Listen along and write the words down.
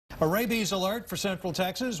A rabies alert for Central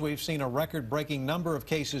Texas. We've seen a record-breaking number of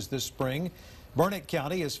cases this spring. Burnet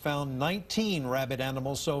County has found 19 rabid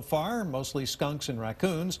animals so far, mostly skunks and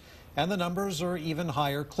raccoons, and the numbers are even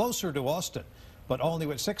higher closer to Austin. But all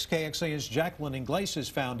new at 6, KXAN's Jacqueline Iglesias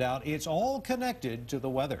found out it's all connected to the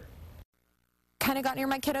weather. Kind of got near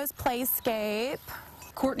my kiddo's playscape.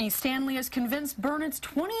 Courtney Stanley is convinced Burnet's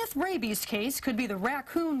 20th rabies case could be the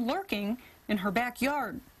raccoon lurking in her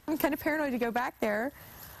backyard. I'm kind of paranoid to go back there.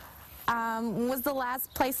 Was the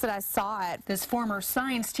last place that I saw it. This former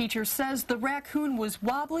science teacher says the raccoon was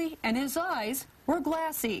wobbly and his eyes were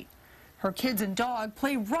glassy. Her kids and dog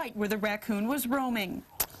play right where the raccoon was roaming.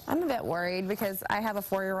 I'm a bit worried because I have a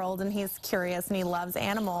 4-year-old and he's curious and he loves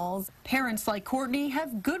animals. Parents like Courtney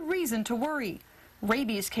have good reason to worry.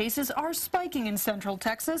 Rabies cases are spiking in Central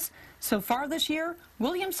Texas. So far this year,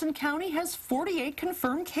 Williamson County has 48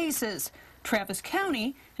 confirmed cases. Travis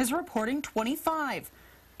County is reporting 25.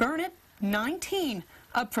 Burnet, 19,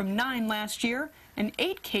 up from 9 last year, and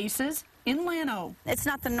 8 cases in Llano. It's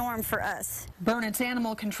not the norm for us. Burnet's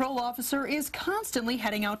animal control officer is constantly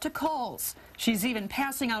heading out to calls. She's even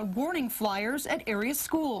passing out warning flyers at area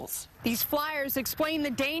schools. These flyers explain the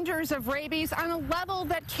dangers of rabies on a level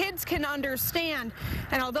that kids can understand.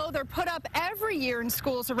 And although they're put up every year in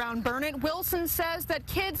schools around Burnet, Wilson says that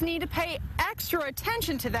kids need to pay extra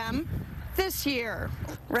attention to them this year.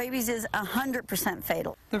 Rabies is 100%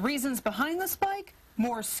 fatal. The reasons behind the spike?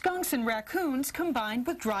 More skunks and raccoons combined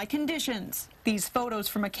with dry conditions. These photos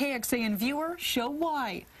from a KXAN viewer show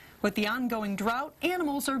why. With the ongoing drought,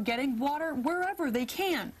 animals are getting water wherever they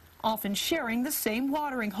can, often sharing the same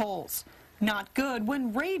watering holes. Not good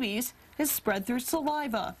when rabies is spread through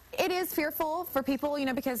saliva. It is fearful for people,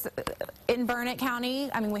 because in Burnet County,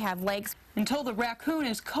 we have lakes. Until the raccoon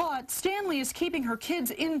is caught, Stanley is keeping her kids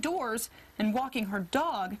indoors and walking her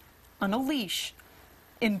dog on a leash.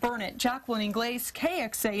 In Burnet, Jacqueline Iglesias,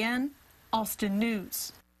 KXAN, Austin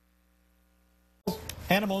News.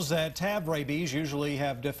 Animals that have rabies usually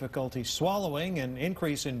have difficulty swallowing, an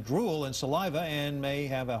increase in drool and saliva, and may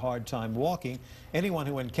have a hard time walking. Anyone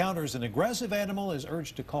who encounters an aggressive animal is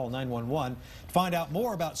urged to call 911. To find out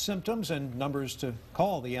more about symptoms and numbers to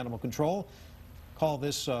call the animal control,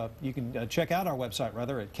 you can check out our website,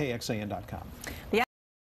 at KXAN.com.